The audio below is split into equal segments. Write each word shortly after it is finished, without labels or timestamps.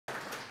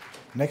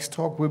Next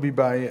talk will be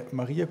by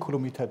Maria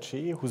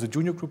Colomé-Tatché, who's a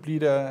junior group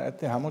leader at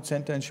the Helmholtz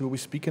Center, and she will be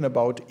speaking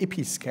about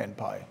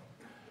Episcanpy,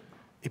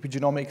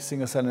 epigenomic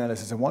single-cell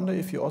analysis. I wonder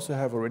if you also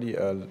have already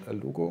a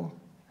logo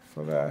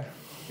for that.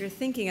 We're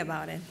thinking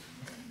about it.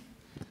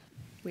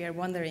 We are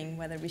wondering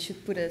whether we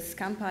should put a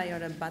Scampy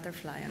or a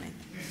butterfly on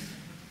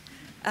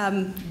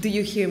it. Do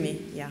you hear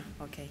me? Yeah,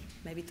 okay.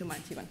 Maybe too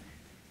much even.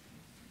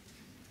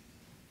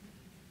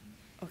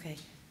 Okay,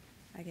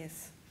 I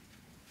guess.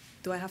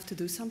 Do I have to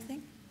do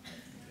something?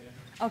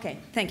 Okay,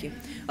 thank you.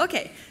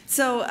 Okay,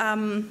 so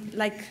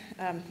like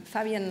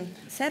Fabian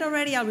said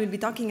already, I will be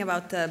talking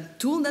about the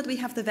tool that we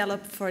have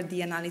developed for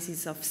the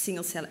analysis of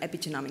single-cell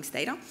epigenomics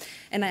data.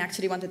 And I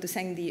actually wanted to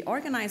thank the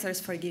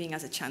organizers for giving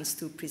us a chance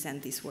to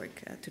present this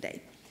work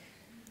today.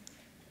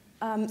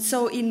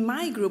 So in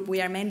my group, we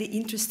are mainly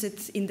interested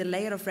in the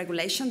layer of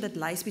regulation that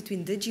lies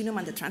between the genome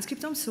and the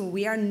transcriptome. So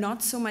we are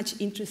not so much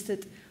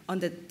interested on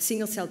the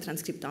single-cell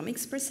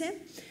transcriptomics per se.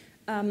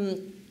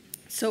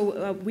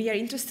 So we are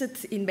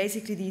interested in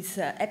basically this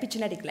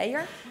epigenetic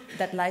layer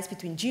that lies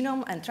between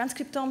genome and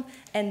transcriptome,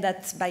 and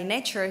that by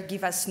nature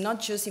give us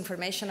not just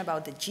information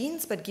about the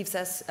genes, but gives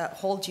us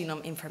whole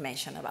genome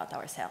information about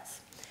our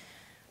cells.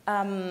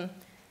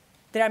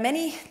 There are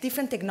many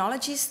different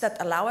technologies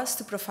that allow us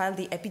to profile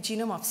the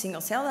epigenome of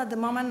single cell. At the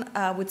moment,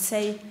 I would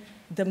say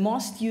the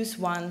most used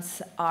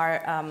ones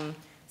are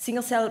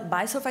single-cell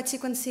bisulfite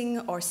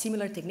sequencing or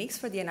similar techniques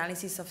for the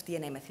analysis of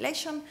DNA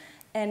methylation,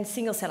 and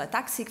single-cell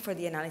ATAC-seq for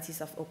the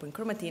analysis of open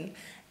chromatin.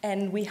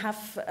 And we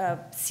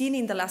have seen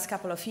in the last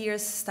couple of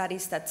years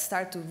studies that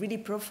start to really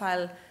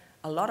profile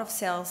a lot of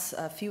cells,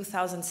 a few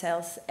thousand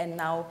cells, and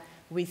now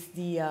with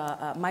the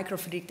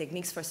microfluidic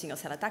techniques for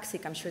single-cell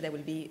ATAC-seq, I'm sure there will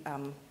be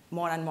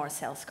more and more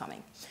cells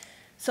coming.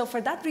 So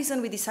for that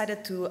reason, we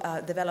decided to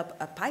develop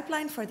a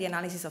pipeline for the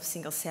analysis of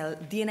single-cell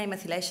DNA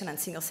methylation and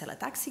single-cell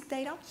ATAC-seq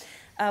data,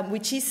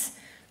 which is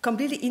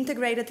completely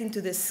integrated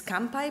into the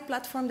Scampy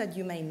platform that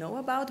you may know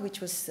about, which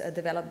was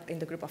developed in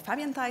the group of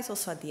Fabian Thijs,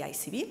 also at the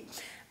ICB.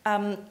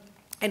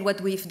 And what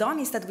we've done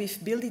is that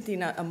we've built it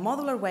in a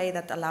modular way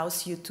that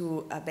allows you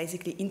to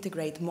basically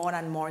integrate more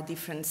and more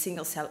different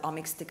single-cell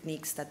omics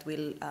techniques that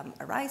will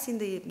arise in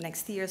the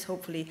next years,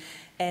 hopefully,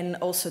 and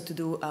also to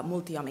do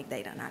multi-omic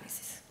data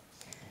analysis.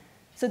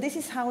 So this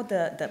is how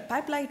the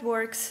pipeline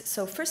works.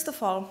 So first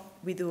of all,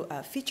 we do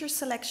a feature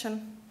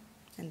selection,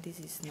 and this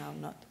is now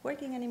not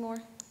working anymore.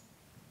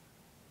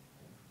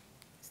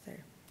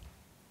 There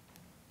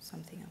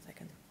something else I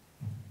can do?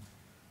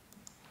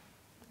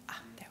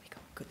 Ah, there we go,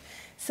 good.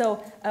 So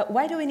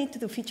why do we need to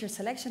do feature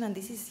selection, and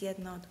this is yet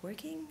not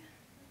working?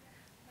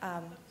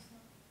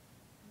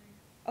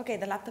 Okay,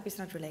 the laptop is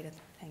not related,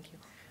 thank you.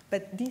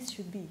 But this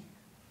should be.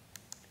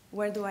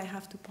 Where do I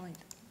have to point?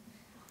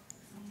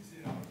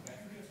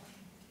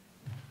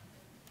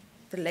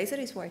 The laser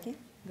is working,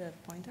 the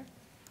pointer.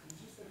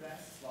 Just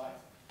advance the slide.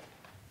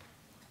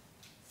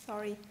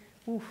 Sorry.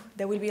 Ooh,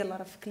 there will be a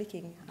lot of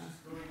clicking.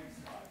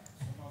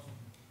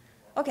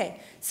 Okay,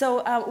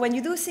 so when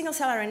you do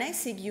single-cell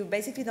RNA-seq, you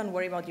basically don't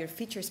worry about your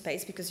feature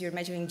space because you're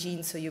measuring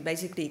genes, so you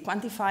basically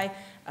quantify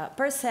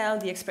per cell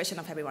the expression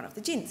of every one of the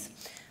genes.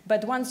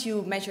 But once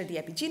you measure the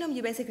epigenome,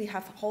 you basically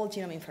have whole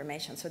genome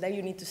information. So there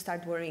you need to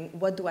start worrying,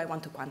 what do I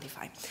want to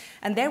quantify?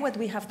 And there what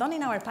we have done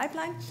in our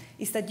pipeline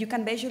is that you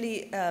can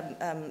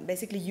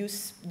basically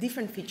use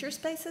different feature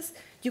spaces.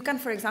 You can,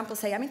 for example,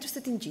 say, I'm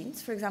interested in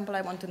genes. For example,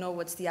 I want to know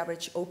what's the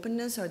average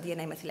openness or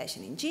DNA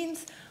methylation in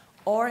genes,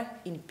 or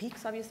in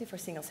peaks, obviously, for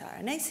single-cell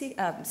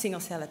RNA-seq,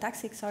 single-cell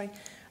ATAC-seq, sorry.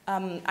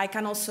 I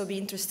can also be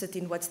interested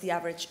in what's the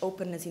average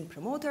openness in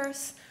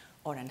promoters,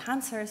 or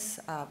enhancers,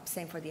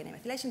 same for DNA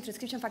methylation,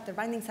 transcription factor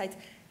binding sites,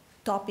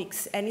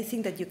 topics,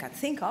 anything that you can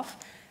think of.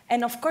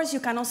 And of course,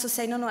 you can also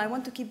say, no, I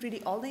want to keep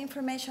really all the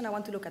information. I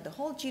want to look at the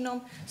whole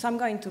genome. So I'm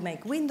going to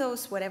make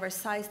windows, whatever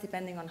size,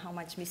 depending on how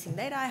much missing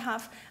data I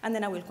have, and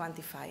then I will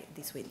quantify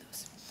these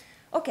windows.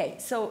 Okay,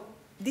 so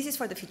this is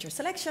for the feature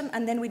selection,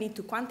 and then we need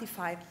to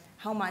quantify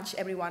how much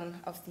every one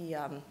of the,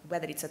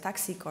 whether it's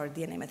ATAC-seq or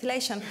DNA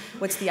methylation,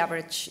 what's the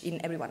average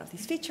in every one of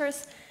these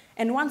features.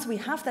 And once we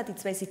have that,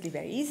 it's basically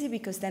very easy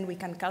because then we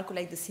can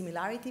calculate the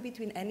similarity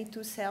between any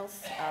two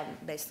cells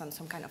based on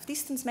some kind of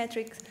distance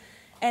metrics.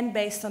 And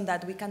based on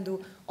that, we can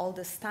do all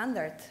the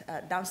standard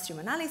downstream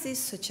analysis,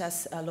 such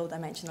as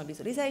low-dimensional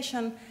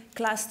visualization,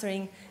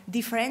 clustering,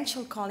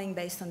 differential calling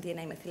based on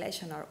DNA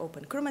methylation or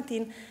open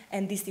chromatin.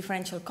 And this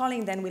differential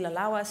calling then will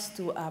allow us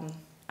to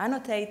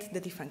annotate the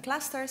different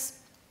clusters.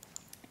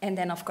 And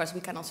then, of course,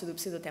 we can also do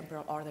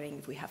pseudotemporal ordering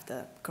if we have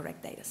the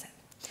correct data set.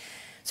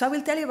 So I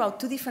will tell you about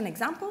two different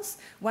examples,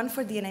 one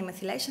for DNA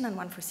methylation and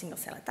one for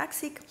single-cell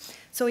ATAC-seq.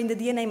 So in the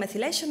DNA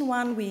methylation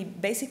one, we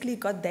basically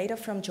got data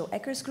from Joe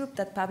Ecker's group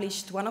that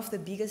published one of the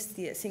biggest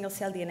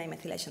single-cell DNA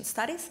methylation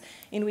studies,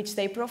 in which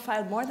they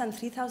profiled more than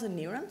 3,000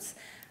 neurons,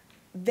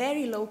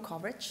 very low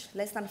coverage,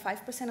 less than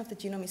 5% of the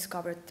genome is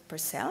covered per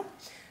cell,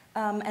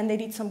 and they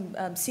did some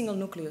single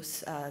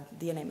nucleus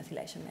DNA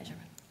methylation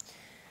measurement.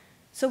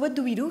 So what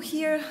do we do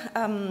here?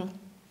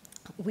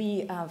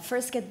 We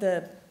first get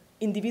the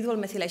individual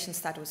methylation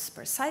status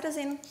per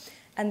cytosine,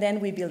 And then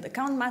we build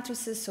account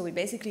matrices, so we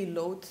basically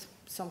load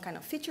some kind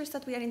of features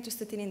that we are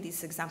interested in. In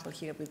this example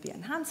here would be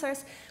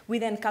enhancers. We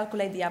then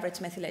calculate the average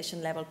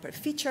methylation level per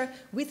feature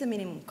with the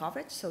minimum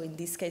coverage. So in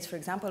this case, for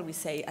example, we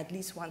say at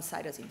least one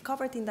cytosine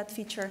covered in that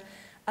feature.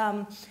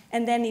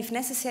 And then if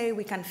necessary,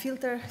 we can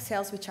filter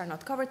cells which are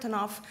not covered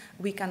enough.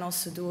 We can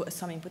also do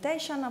some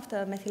imputation of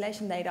the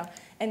methylation data.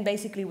 And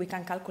basically, we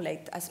can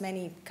calculate as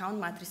many count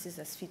matrices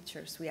as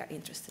features we are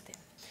interested in.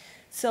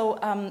 So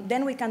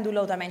then we can do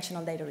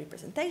low-dimensional data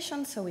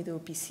representation. So we do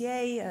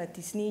PCA,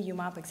 TSNE,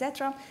 UMAP,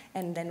 etc.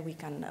 And then we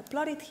can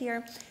plot it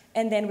here.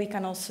 And then we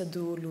can also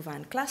do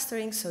Louvain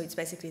clustering. So it's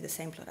basically the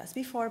same plot as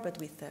before, but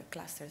with the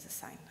clusters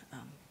assigned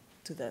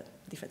to the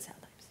different cell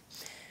types.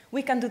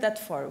 We can do that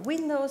for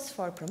windows,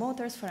 for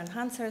promoters, for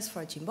enhancers,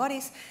 for gene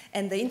bodies.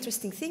 And the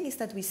interesting thing is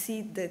that we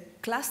see the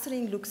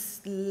clustering looks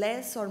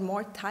less or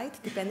more tight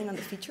depending on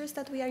the features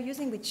that we are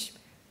using, which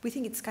we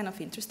think it's kind of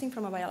interesting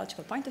from a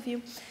biological point of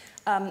view.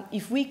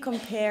 If we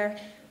compare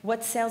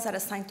what cells are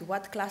assigned to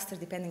what cluster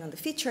depending on the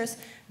features,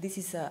 this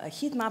is a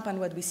heat map, and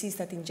what we see is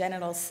that in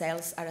general,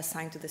 cells are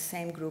assigned to the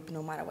same group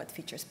no matter what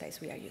feature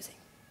space we are using.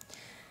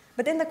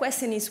 But then the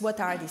question is, what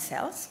are these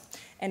cells?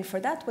 And for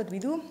that, what we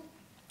do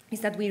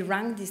is that we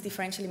rank these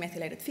differentially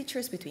methylated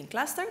features between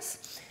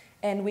clusters.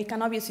 And we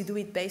can obviously do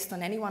it based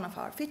on any one of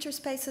our feature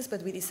spaces,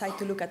 but we decide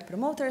to look at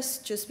promoters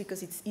just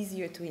because it's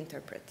easier to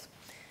interpret.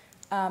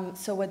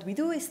 So what we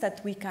do is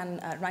that we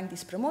can rank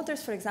these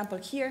promoters. For example,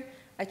 here,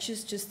 I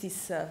choose just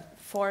these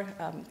 4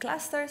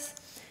 clusters,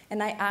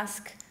 and I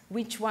ask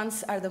which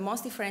ones are the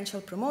most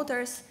differential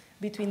promoters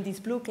between this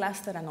blue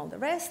cluster and all the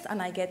rest,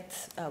 and I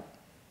get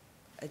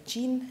a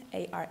gene,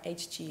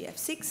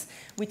 ARHGF6,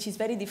 which is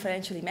very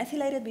differentially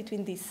methylated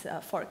between these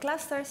 4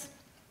 clusters.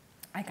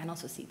 I can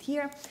also see it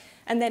here.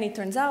 And then it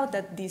turns out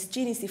that this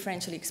gene is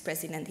differentially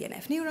expressed in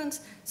NDNF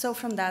neurons. So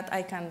from that,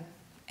 I can,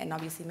 and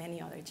obviously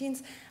many other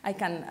genes, I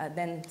can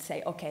then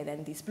say, OK,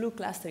 then this blue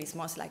cluster is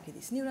most likely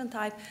this neuron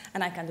type,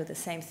 and I can do the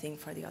same thing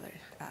for the other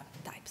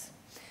types.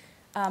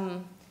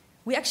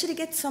 We actually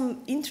get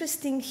some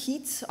interesting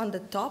hits on the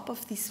top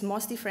of these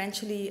most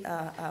differentially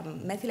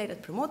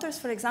methylated promoters.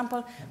 For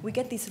example, we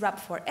get this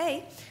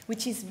RAP4A,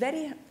 which is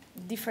very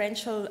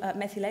differential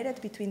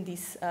methylated between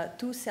these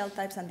 2 cell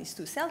types and these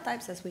 2 cell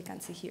types, as we can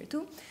see here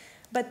too.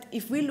 But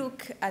if we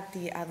look at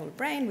the adult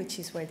brain, which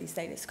is where this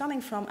data is coming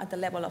from, at the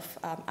level of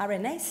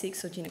RNA-seq,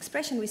 so gene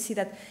expression, we see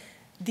that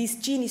this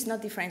gene is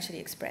not differentially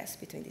expressed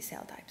between these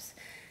cell types.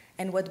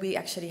 And what we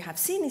actually have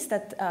seen is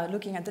that,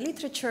 looking at the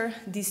literature,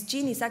 this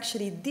gene is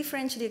actually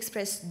differentially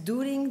expressed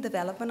during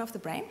development of the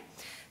brain.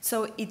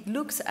 So it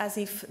looks as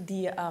if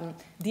the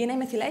DNA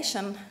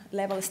methylation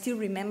level still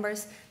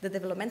remembers the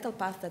developmental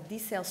path that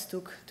these cells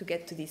took to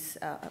get to this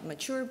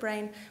mature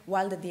brain,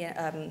 while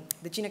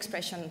the gene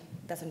expression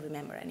doesn't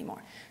remember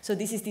anymore. So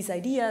this is this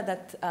idea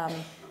that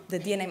the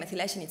DNA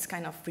methylation is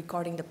kind of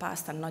recording the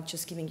past and not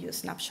just giving you a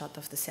snapshot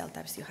of the cell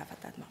types you have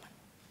at that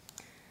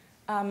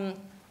moment.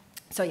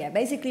 So yeah,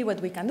 basically what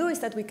we can do is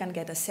that we can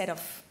get a set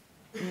of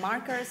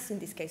markers, in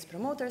this case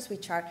promoters,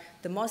 which are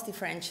the most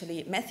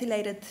differentially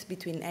methylated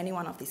between any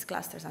one of these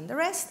clusters and the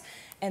rest.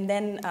 And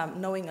then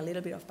knowing a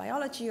little bit of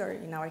biology, or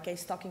in our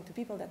case, talking to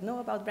people that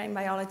know about brain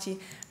biology,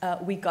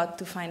 we got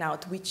to find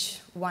out which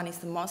one is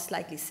the most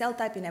likely cell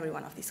type in every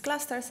one of these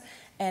clusters.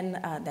 And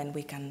then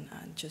we can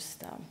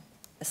just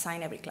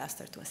assign every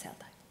cluster to a cell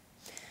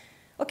type.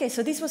 OK,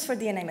 so this was for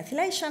DNA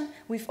methylation.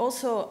 We've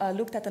also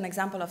looked at an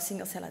example of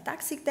single-cell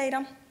ATAC-seq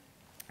data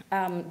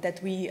that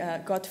we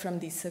got from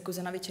this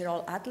Kuzanovic et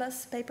al.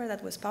 Atlas paper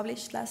that was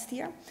published last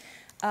year.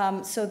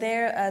 So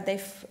there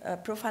they've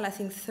profiled, I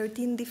think,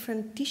 13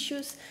 different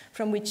tissues,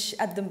 from which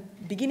at the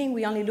beginning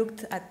we only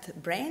looked at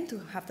brain to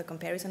have the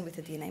comparison with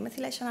the DNA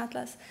methylation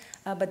atlas.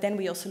 But then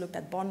we also looked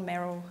at bone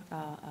marrow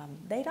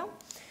data.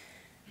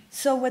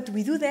 So what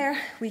we do there,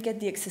 we get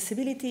the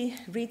accessibility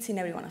reads in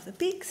every one of the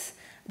peaks.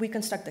 We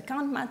construct the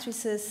count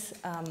matrices.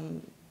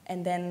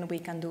 And then we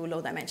can do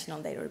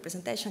low-dimensional data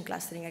representation,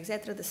 clustering,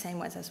 etc., the same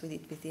way as we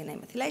did with DNA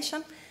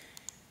methylation.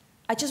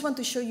 I just want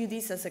to show you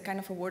this as a kind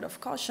of a word of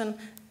caution.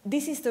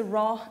 This is the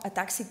raw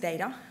ATAC-seq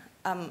data,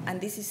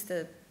 and this is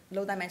the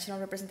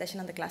low-dimensional representation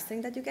and the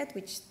clustering that you get,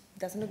 which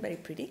doesn't look very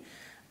pretty.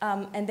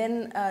 And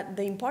then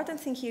the important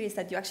thing here is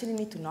that you actually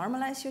need to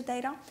normalize your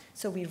data.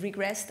 So we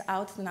regressed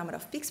out the number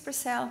of peaks per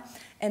cell.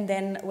 And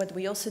then what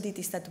we also did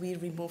is that we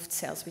removed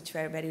cells which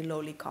were very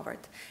lowly covered.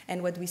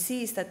 And what we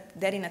see is that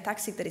there in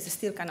ATAC-seq there is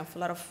still kind of a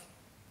lot of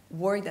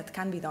work that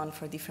can be done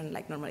for different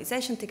like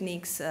normalization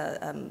techniques,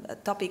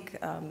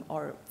 topic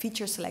or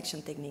feature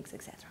selection techniques,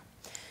 etc.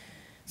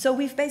 So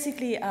we've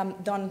basically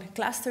done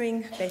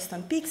clustering based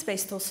on peaks,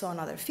 based also on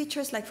other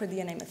features, like for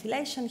DNA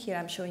methylation. Here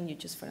I'm showing you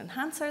just for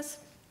enhancers.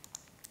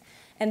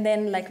 And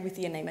then, like with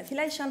DNA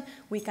methylation,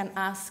 we can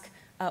ask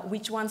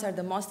which ones are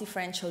the most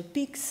differential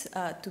peaks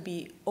to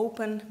be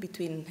open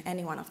between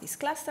any one of these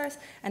clusters.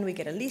 And we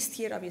get a list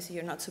here. Obviously,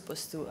 you're not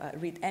supposed to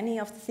read any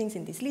of the things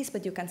in this list,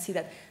 but you can see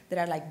that there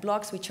are like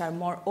blocks which are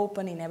more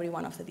open in every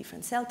one of the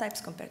different cell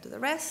types compared to the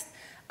rest.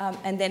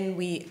 And then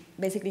we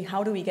basically,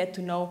 how do we get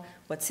to know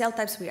what cell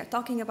types we are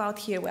talking about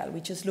here? Well,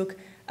 we just look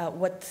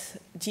what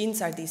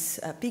genes are these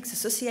peaks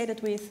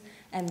associated with.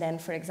 And then,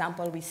 for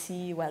example, we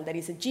see, well, there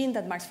is a gene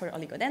that marks for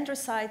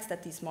oligodendrocytes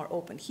that is more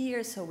open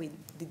here. So we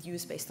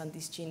deduce based on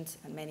these genes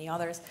and many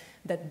others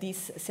that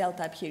this cell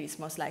type here is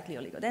most likely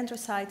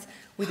oligodendrocytes.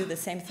 We do the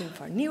same thing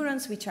for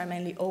neurons, which are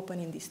mainly open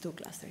in these two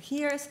cluster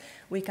here.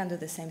 We can do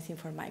the same thing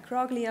for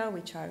microglia,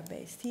 which are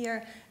based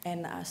here,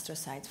 and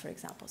astrocytes, for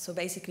example. So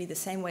basically the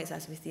same ways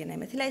as with DNA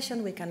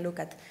methylation, we can look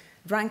at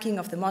ranking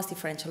of the most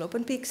differential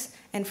open peaks,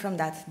 and from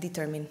that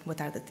determine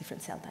what are the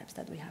different cell types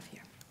that we have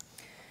here.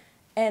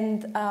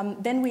 And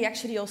then we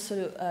actually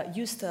also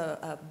used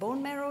a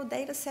bone marrow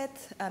data set,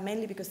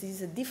 mainly because this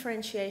is a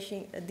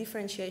differentiation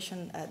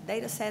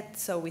data set,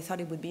 so we thought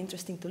it would be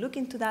interesting to look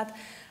into that.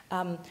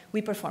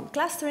 We performed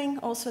clustering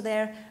also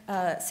there,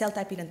 cell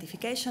type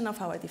identification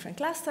of our different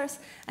clusters,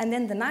 and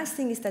then the nice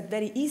thing is that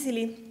very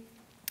easily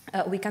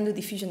we can do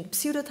diffusion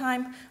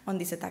pseudotime on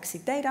this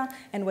ataxic data,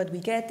 and what we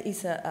get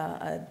is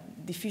a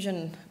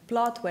diffusion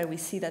plot where we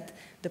see that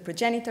the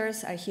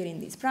progenitors are here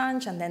in this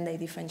branch, and then they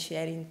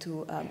differentiate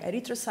into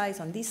erythrocytes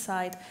on this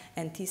side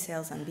and T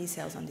cells and B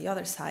cells on the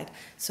other side.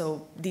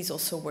 So this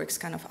also works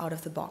kind of out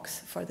of the box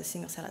for the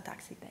single cell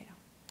ataxic data.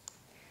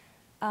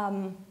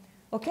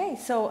 Okay,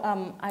 so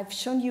I've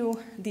shown you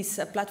this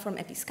platform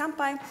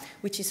Episcanpy,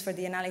 which is for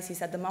the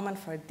analysis at the moment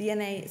for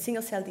DNA,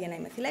 single cell DNA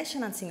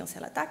methylation and single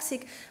cell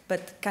ataxic,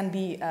 but can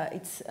be,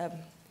 it's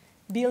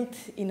built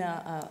in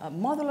a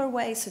modular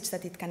way such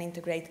that it can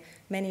integrate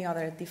many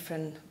other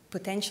different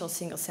potential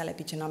single cell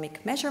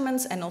epigenomic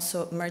measurements and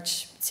also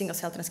merge single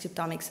cell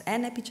transcriptomics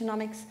and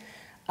epigenomics.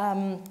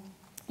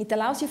 It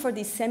allows you for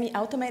this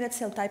semi-automated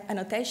cell type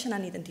annotation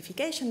and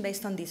identification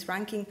based on this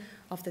ranking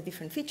of the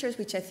different features,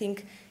 which I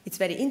think it's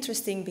very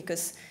interesting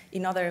because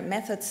in other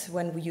methods,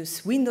 when we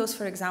use windows,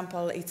 for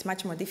example, it's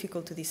much more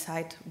difficult to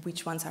decide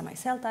which ones are my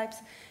cell types.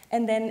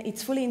 And then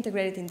it's fully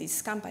integrated in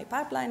this Scampy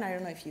pipeline. I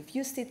don't know if you've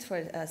used it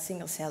for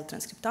single cell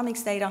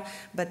transcriptomics data,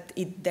 but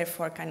it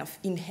therefore kind of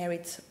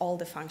inherits all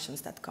the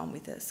functions that come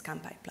with the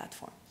Scampy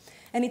platform.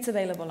 And it's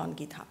available on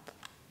GitHub.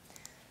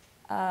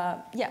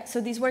 Yeah, so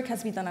this work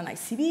has been done on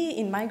ICB,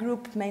 in my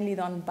group, mainly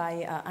done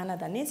by Anna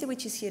Danese,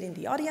 which is here in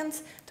the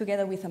audience,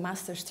 together with a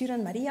master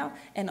student, Maria,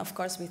 and of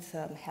course with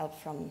help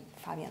from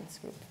Fabian's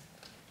group.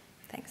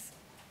 Thanks.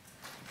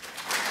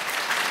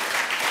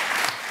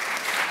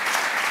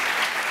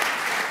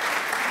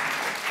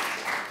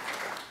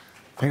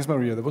 Thanks,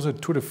 Maria. There was a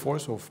tour de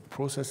force of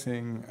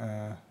processing,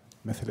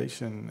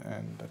 methylation,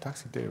 and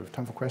ataxic data. We have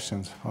time for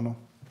questions. Hanno?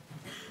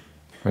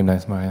 Very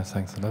nice, Maria.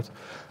 Thanks a lot.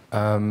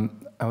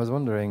 I was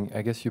wondering,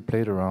 I guess you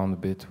played around a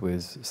bit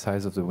with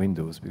size of the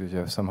windows because you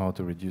have somehow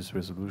to reduce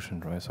resolution,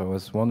 right? So I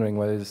was wondering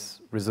what is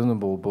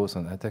reasonable both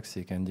on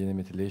ataxic and DNA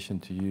methylation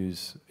to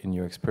use in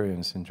your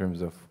experience in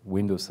terms of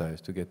window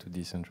size to get to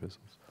decent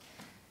results.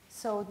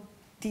 So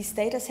this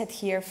data set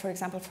here, for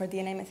example, for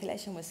DNA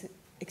methylation was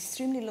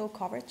extremely low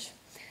coverage.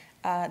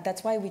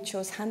 That's why we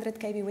chose 100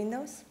 KB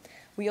windows.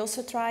 We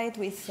also tried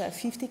with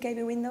 50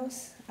 KB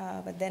windows,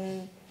 but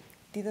then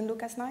didn't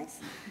look as nice.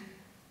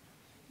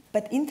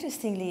 But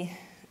interestingly,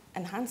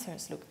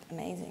 enhancers looked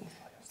amazing.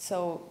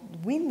 So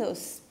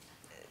Windows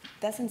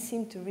doesn't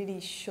seem to really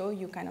show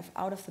you kind of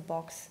out of the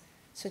box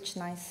such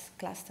nice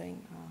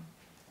clustering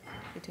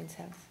between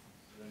cells.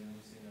 So then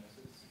you're seeing up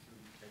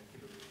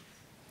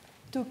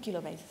to 2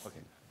 kilobases. Okay.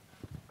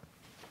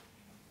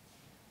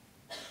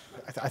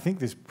 I think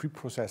this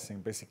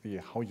pre-processing,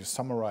 basically how you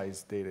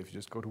summarize data, if you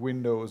just go to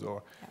Windows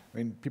or, yeah. I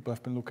mean, people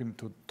have been looking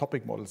to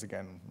topic models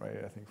again,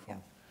 right? I think from,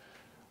 yeah.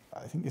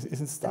 I think,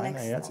 isn't Steiner,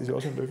 is he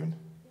also in Louvain?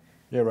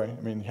 Yeah, right.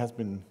 I mean, he has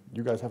been,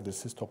 you guys have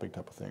this topic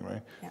type of thing,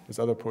 right? Yeah. There's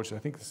other approaches. I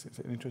think it's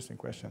an interesting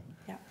question.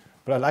 Yeah.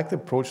 But I like the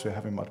approach to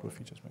having multiple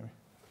features, maybe.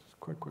 It's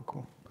quite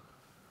cool.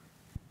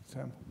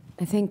 Sam?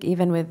 I think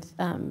even with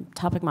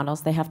topic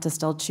models, they have to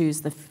still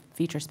choose the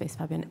feature space,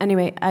 Fabian.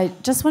 Anyway, I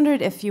just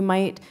wondered if you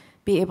might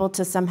be able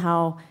to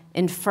somehow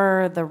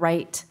infer the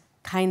right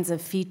kinds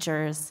of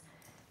features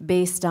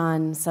based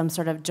on some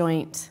sort of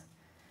joint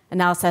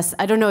analysis.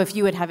 I don't know if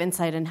you would have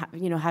insight in,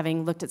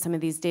 having looked at some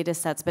of these data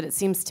sets, but it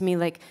seems to me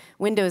like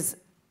Windows,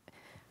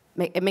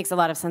 it makes a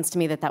lot of sense to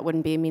me that that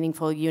wouldn't be a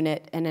meaningful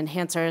unit. And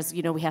enhancers,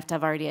 we have to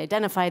have already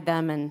identified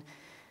them, and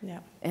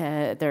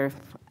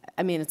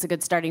it's a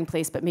good starting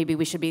place, but maybe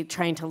we should be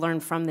trying to learn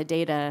from the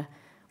data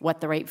what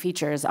the right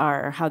features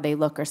are, or how they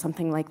look, or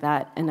something like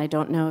that. And I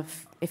don't know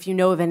if you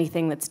know of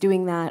anything that's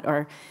doing that,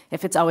 or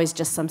if it's always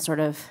just some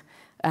sort of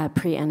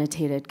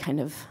pre-annotated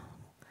kind of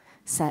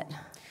set.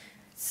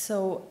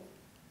 So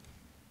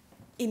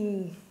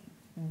in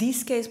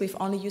this case, we've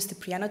only used the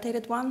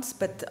pre-annotated ones,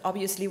 but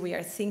obviously we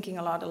are thinking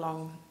a lot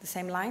along the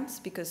same lines,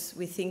 because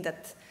we think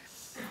that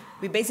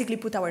we basically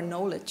put our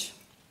knowledge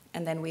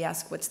and then we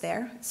ask what's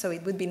there. So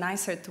it would be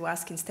nicer to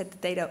ask instead the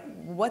data,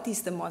 what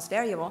is the most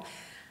variable?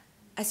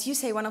 As you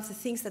say, one of the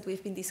things that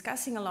we've been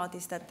discussing a lot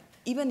is that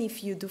even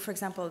if you do, for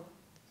example,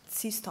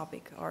 cis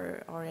topic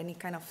or any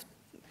kind of,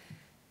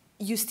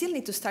 you still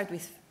need to start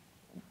with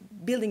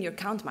building your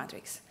count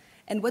matrix.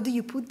 And what do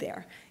you put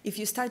there? If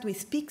you start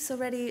with peaks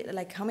already,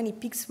 like how many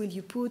peaks will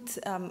you put?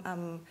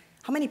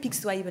 How many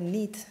peaks do I even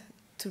need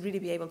to really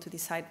be able to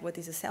decide what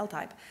is a cell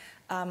type?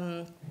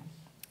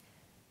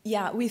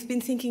 Yeah, we've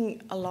been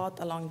thinking a lot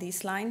along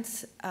these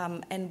lines,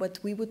 and what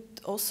we would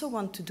also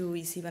want to do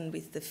is, even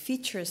with the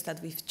features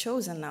that we've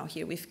chosen now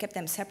here, we've kept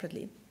them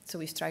separately. So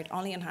we've tried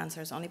only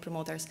enhancers, only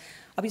promoters.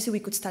 Obviously, we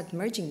could start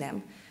merging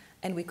them,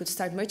 and we could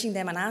start merging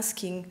them and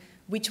asking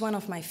which one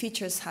of my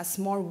features has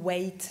more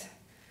weight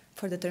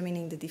for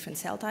determining the different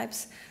cell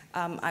types.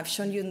 I've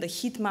shown you in the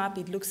heat map,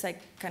 it looks like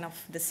kind of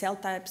the cell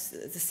types,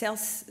 the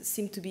cells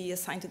seem to be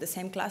assigned to the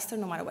same cluster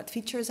no matter what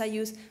features I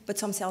use, but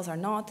some cells are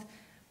not.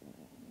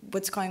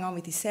 What's going on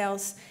with these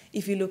cells?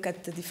 If you look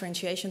at the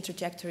differentiation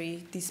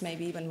trajectory, this may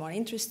be even more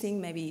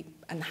interesting. Maybe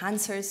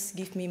enhancers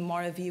give me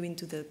more a view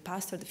into the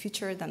past or the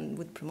future than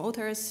would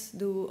promoters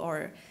do.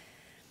 Or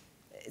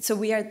so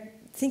we are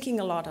thinking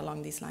a lot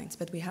along these lines,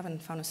 but we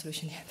haven't found a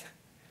solution yet.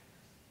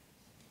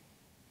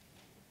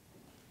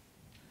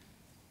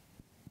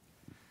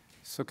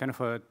 So kind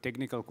of a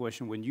technical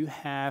question. When you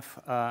have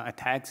a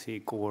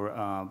tag-seq or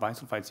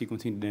bisulfite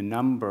sequencing, the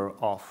number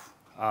of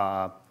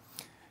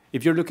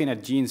if you're looking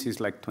at genes,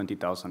 it's like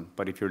 20,000.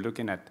 But if you're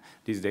looking at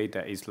this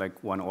data, it's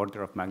like 1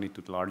 order of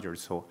magnitude larger.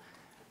 So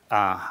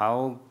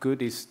how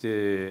good is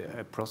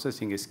the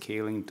processing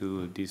scaling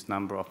to this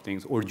number of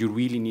things? Or do you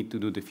really need to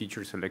do the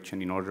feature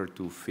selection in order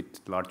to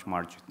fit large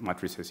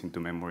matrices into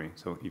memory?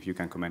 So if you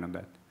can comment on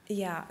that.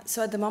 Yeah,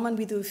 so at the moment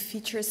we do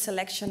feature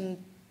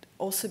selection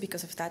also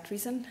because of that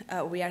reason.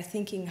 We are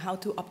thinking how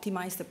to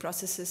optimize the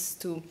processes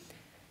to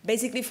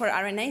basically, for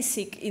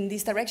RNA-seq, in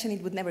this direction,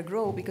 it would never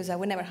grow because I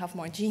would never have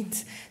more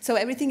genes. So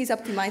everything is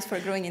optimized for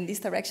growing in this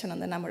direction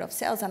on the number of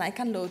cells, and I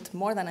can load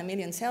more than 1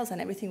 million cells,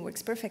 and everything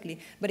works perfectly.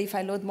 But if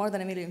I load more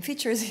than 1 million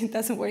features, it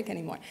doesn't work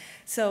anymore.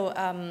 So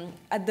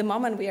at the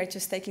moment, we are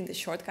just taking the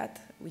shortcut.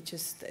 We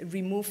just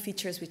remove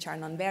features which are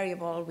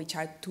non-variable, which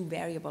are too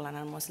variable and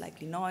are most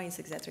likely noise,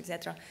 et cetera, et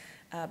cetera.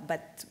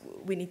 But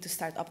we need to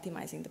start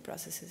optimizing the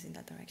processes in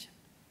that direction.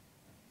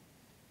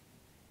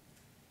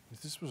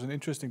 This was an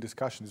interesting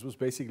discussion. This was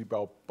basically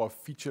about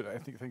feature. I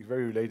think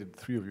very related, the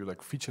three of you,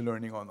 like feature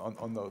learning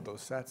on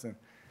those sets. And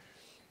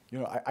you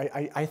know,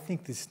 I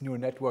think this neural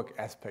network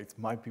aspect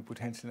might be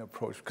potentially an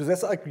approach because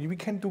that's like we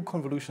can do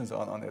convolutions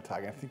on their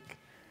tag. I think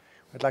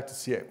I'd like to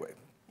see it.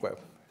 Well,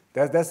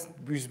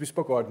 we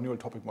spoke about neural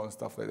topic model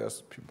stuff. Like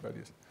there's people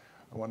ideas.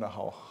 I wonder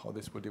how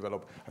this will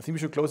develop. I think we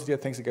should close it here.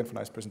 Thanks again for a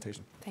nice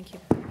presentation. Thank you.